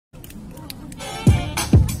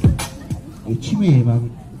치매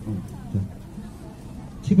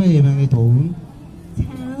예방에 도움.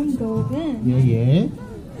 다음 곡은 예.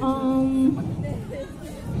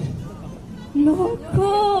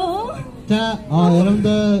 로코. 자,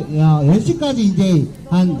 여러분들 10시까지 이제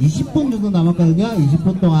한 20분 정도 남았거든요.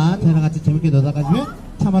 20분 동안 저희랑 같이 재밌게 놀다 가시면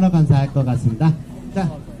참으로 감사할 것 같습니다. 자,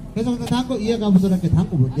 계속해서 다음 거 이어가 보도록 할게요. 다음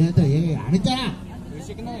거 뭔데? 얘기 안 했잖아.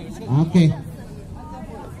 10시 끝나요. 10시. 오케이.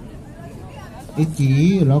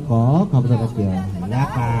 있지, 로코 가보도록 할게요.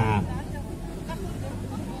 라카.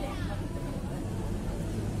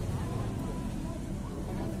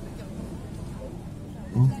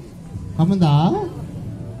 갑니다.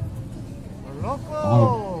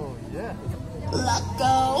 로코. 예. 로코.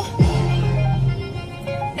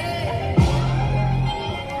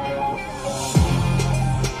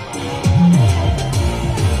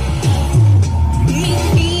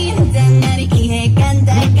 나를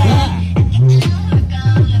이해간달까.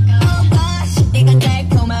 이건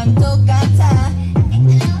달콤한 똑같아.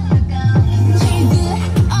 출구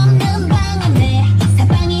없는 방 안에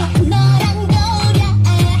사방이 너란 거야.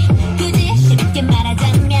 그지 쉽게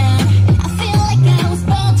말하자면 I feel like I was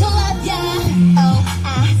born to love ya. Oh, I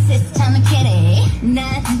said I'm kidding. 난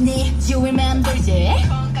네 주위를 맴돌지.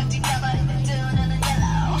 콩깍지 가버리는 두 눈은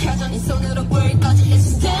yellow. 여전히 손으로 불 꺼지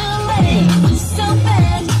It's still ready. I'm so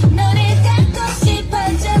bad. 너를 갖고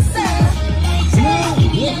싶어졌어.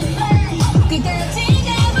 끝까지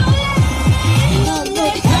가볼래. 넌내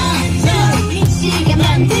감정 미치게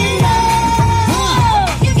만들어.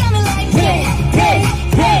 You got me like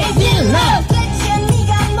crazy love. 대체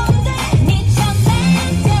네가 뭔데 미쳐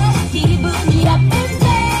뱉어 기분이 나쁜데.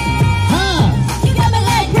 You got me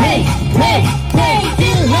like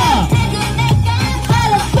crazy love. 나도 내가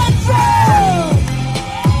out of control.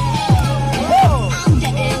 I'm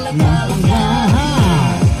getting loco.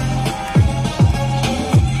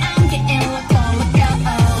 I'm getting loco.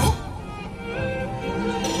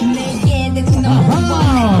 내게 대충 너무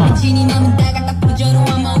원해. 진이 너무 다가가 부조로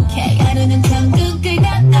I'm okay. 하루는 천국을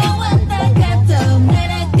갔다 왔다 갔다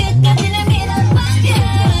나라 끝까지는 믿어봐요.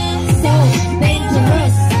 So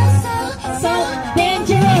dangerous. So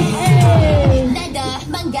dangerous. 날 더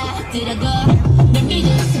망가뜨려도 널 믿을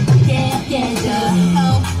수밖에 없겠어.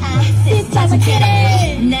 Oh, I see I'm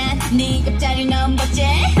kidding. 난 네 옆자리 넘봤지.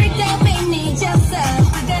 Freaked out 네 졌어.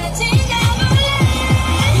 끝까지 가볼래.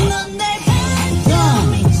 넌 날 반짝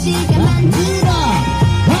미치게 만들어.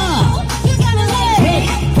 You got me like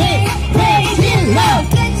crazy love.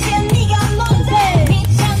 대체 네가 뭔데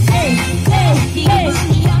미쳐 뱉어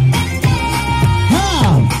기분이 어떤데.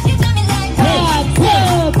 You got me like crazy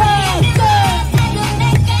love. 나도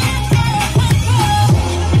내가 out of control.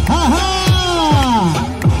 하하!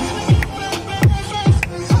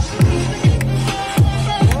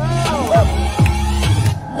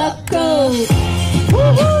 Loco.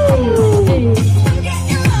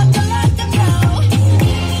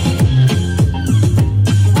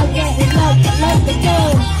 I'm getting loco. I'm getting loco.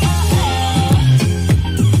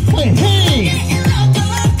 헤이, 헤이!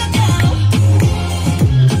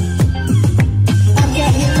 I'm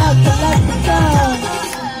getting loco.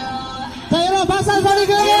 자, 여러분, 박수 한 소리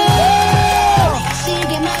그래!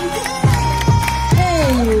 미치게 만들어.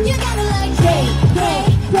 You got me like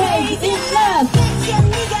crazy love. 대체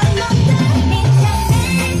네가 뭔데 미쳐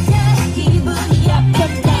뱉어 기분이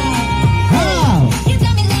어떤데. You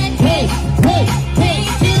got me like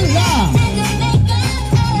crazy love. 나도 내가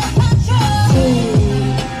out of control.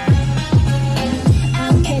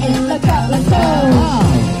 I'm getting loco. I'm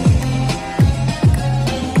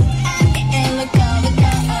getting loco.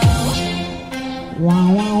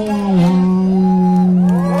 와와와와.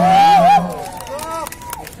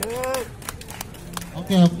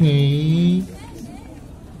 오케이.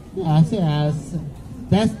 Yes.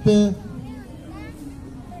 That's the.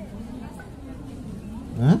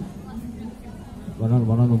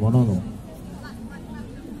 뭐라노.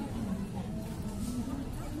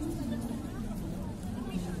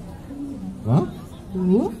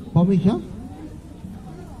 뭐? 퍼미션?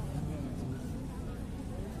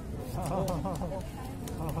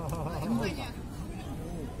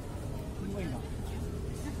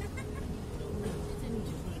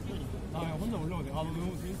 혼자 올려도 돼. 아, 너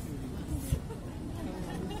너무 재밌어.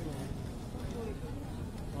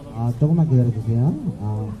 조금만 기다려주세요.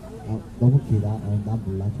 너무 길다. 난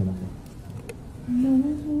몰라, 저런 거.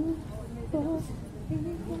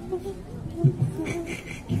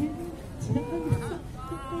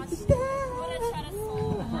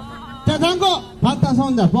 자, 다음 거!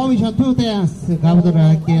 방탄소년단 퍼미션 투 댄스 가보도록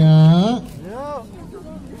할게요.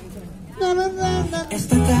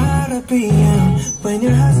 start of PM when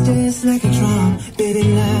your heart stays like a drum,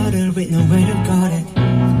 beating louder with nowhere to guard it.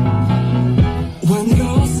 When it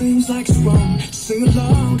all seems like it's wrong, sing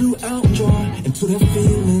along to Elton John, into that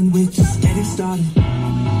feeling we're just getting started.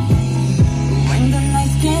 When the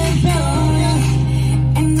lights get brighter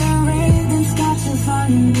and the rhythm starts to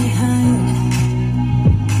falling behind,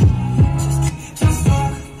 just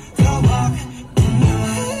walk the walk in the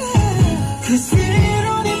light. 'Cause we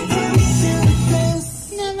don't need permission to dance.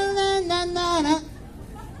 Na na na na na na.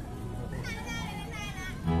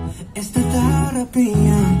 It's the thought of being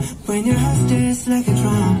young, when your heart stays like a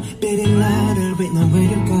drum, beating louder with nowhere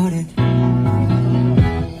to guard it.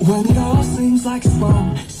 When it all seems like it's wrong,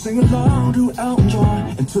 sing along to Elton John,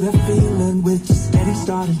 into that feeling we're just getting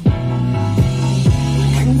started.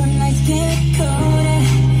 when the lights get colder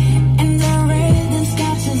and the rhythm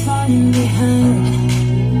starts to falling behind,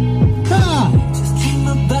 Ha! just dream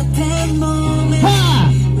about that moment Ha!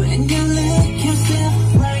 when you look yourself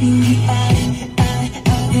right in the eye.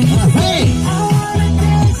 Hey! I wanna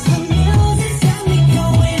dance, the music's got me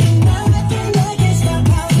going, nothing that can stop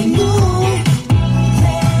how we move.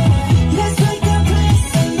 Let's make a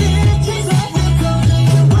place and live just like we're going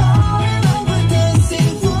to roll over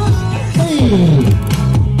dancing floor. Hey!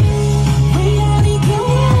 We don't need to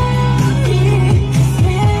worry, 'cause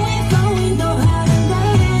when we're going, know how to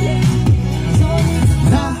run. Don't need to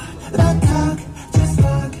Talk the talk, just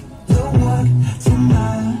walk the walk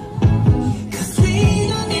tonight. 'cause we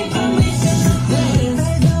don't need permission to dance.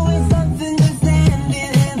 There's always something that's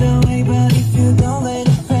standing in the way, but if you don't let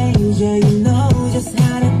it phase you, you know just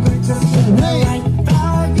how to put yourself right.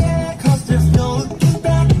 Oh yeah, 'cause there's no looking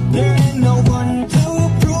back. There ain't no one to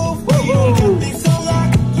prove we can be so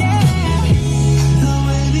lucky. Yeah, the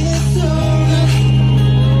way it's over,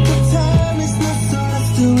 the time is not, so let's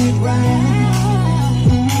do it right.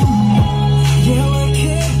 Yeah, we'll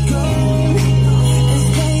keep going and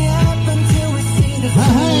stay up until we see the sun.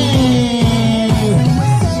 Hey!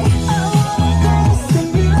 The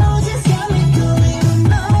music's got me going,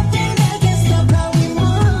 nothing that can stop how we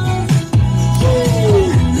move.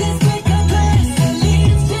 Let's make a place and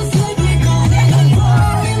leave just like we're going to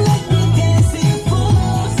roll like we're dancing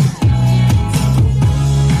fools.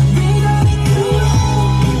 We don't need to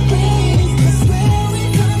worry, 'cause where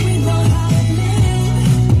we're going, we know how to live.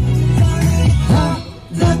 Talk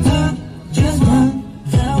the talk, just walk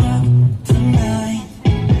the walk tonight.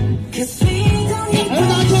 'Cause we don't need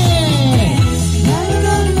everybody! na na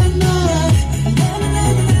na na na na na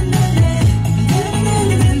na na na.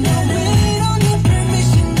 We don't need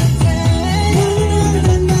permission to dance.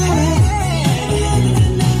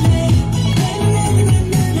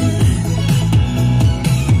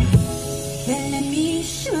 Then let me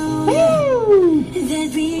show you that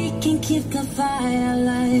we can keep the fire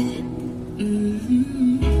alive.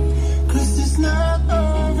 'Cause it's not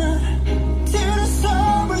over till the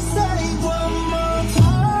summer. Say one more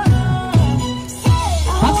time.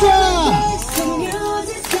 박수! The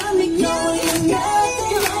music's got me going,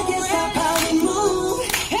 nothing that can stop how we move.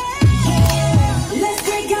 Let's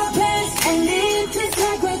break our pants and live just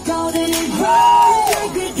like we're golden and roll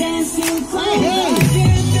like we're dancing fools. Hey!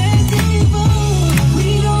 Dancing fools. We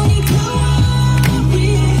don't need to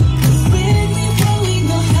worry, 'cause when we're going,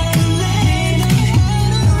 know how to land.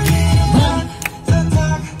 The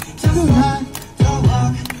talk, just walk the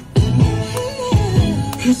walk.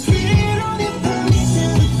 'Cause we don't need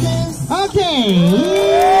permission to dance. 오케이!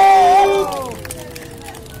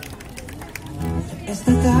 It's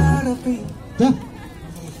the thought of being. 자,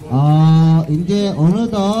 이제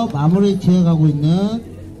어느덧 마무리 지어가고 있는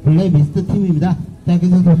블랙미스트 팀입니다. 자,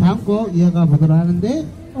 그래서 다음 곡 이어가 보도록 하는데,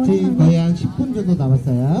 지금 거의 한 10분 정도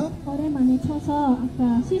남았어요. 오랜만에 쳐서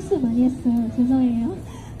아까 실수 많이 했어요. 죄송해요.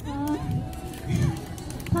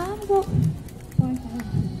 다음 곡 뭐 할까요?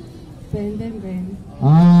 뱀뱀뱀.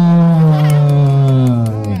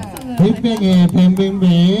 뱅뱅의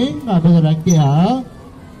뱅뱅뱅 가보도록 할게요.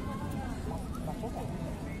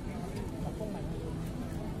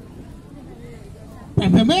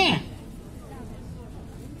 뱅뱅뱅!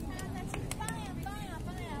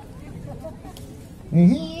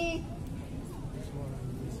 에헤.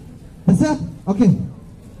 됐어? 오케이.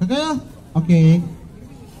 갈까요? 오케이.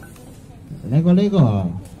 레고.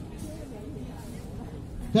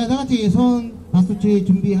 자, 다 같이 손 박수치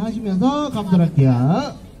준비하시면서 가보도록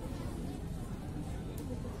할게요.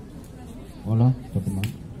 올라, 조금만.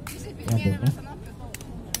 해야 될까?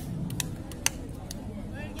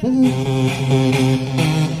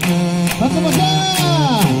 박수!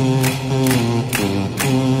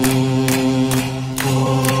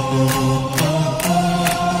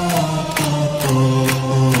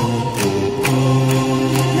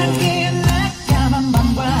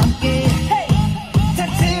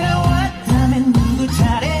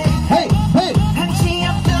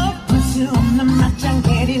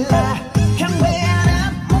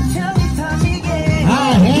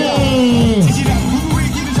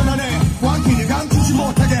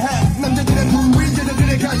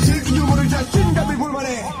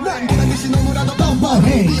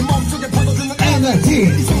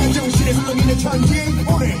 천진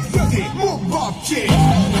오래 여기 무법지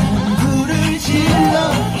불을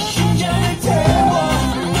질러 심장을 태워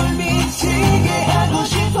널 미치게 하고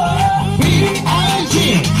싶어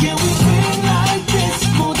B.I.G. Can we swing like this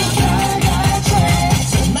모두 다 같이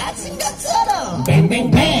손 맞은 것처럼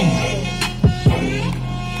뱅뱅뱅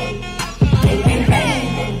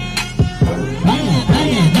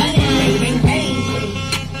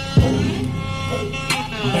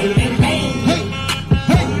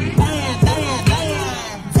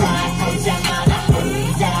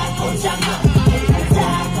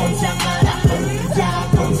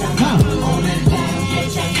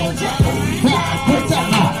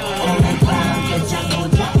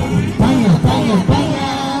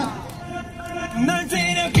널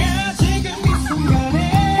데려가 지금 이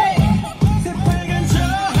순간에 새빨간 저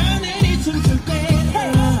하늘이 춤출 때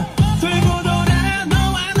돌고 돌아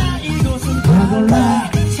너와 나 이곳은 몰라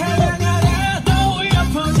찬양하라 떠올려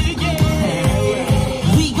퍼지게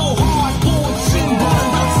We go hard 보신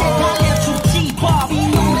밤새 달려 죽지 법 이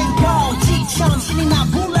노래고 지천 신이 나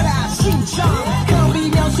불러라 신청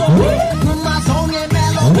거리면서 눈마 송의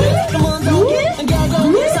멜로디 먼저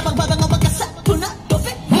안겨고 사방바닥 너밖에 사뿐나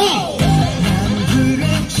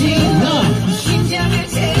심장을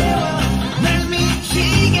태워 날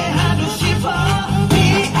미치게 하고 싶어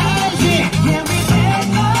B.I.G. Yeah, we act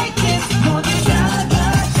like this 모두 다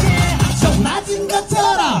같이 손 맞은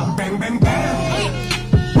것처럼 뱅뱅뱅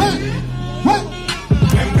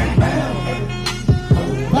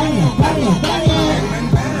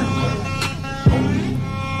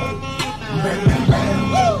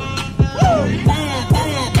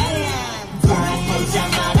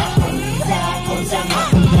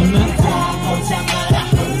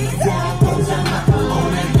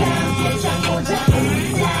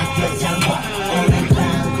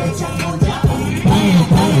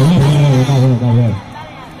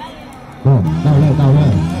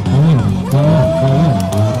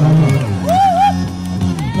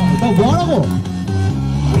나 뭐하라고?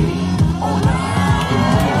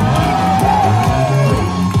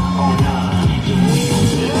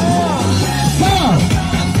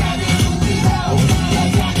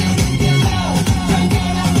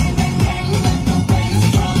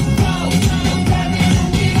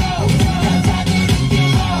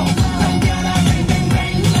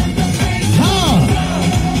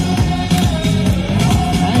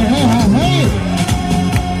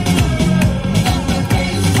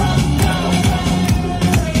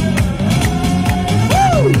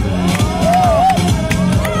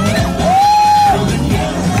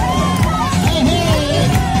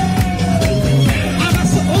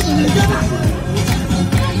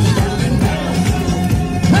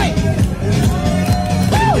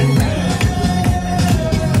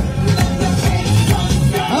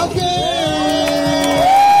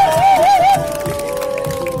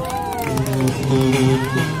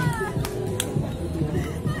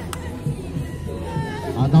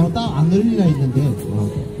 아, 나 딱 안 늘리려 했는데.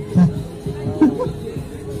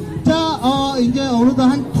 자, 이제 어느덧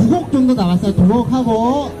한 2곡 정도 남았어요. 2곡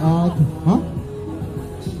하고,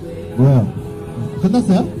 뭐야?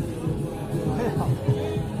 끝났어요?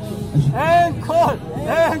 앵콜!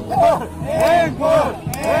 앵콜! 앵콜!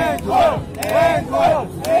 앵콜! 앵콜!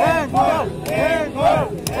 앵콜! 앵콜! 앵콜!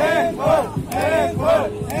 앵콜!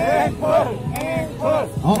 앵콜! 앵콜!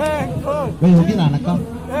 앵콜! 왜 여긴 안 할까?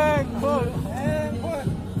 앵콜!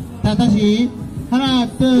 자, 다시. 하나,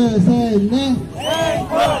 둘, 셋, 넷.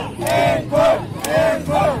 앵콜! 앵콜!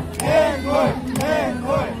 앵콜! 앵콜!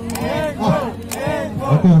 앵콜! 앵콜!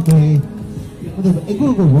 앵콜! 오케이. 근데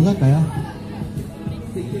앵콜 뭐 갈까요?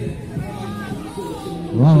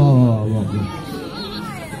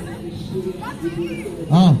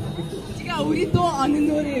 와. 제가 우리 또 아는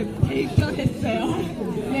노래 발견했어요.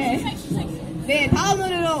 네, 다음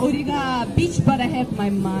노래로 우리가 Beach But I Have My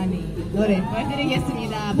Money 노래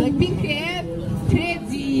보여드리겠습니다. 블랙핑크의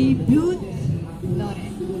트레디뷰트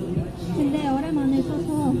노래. 근데 오랜만에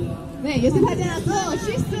써서 네, 연습하지 않았어.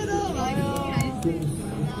 실수도 많이 했습니다.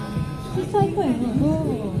 실수할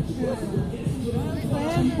거예요. 왜?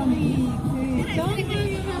 저희 그 정규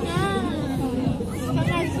하나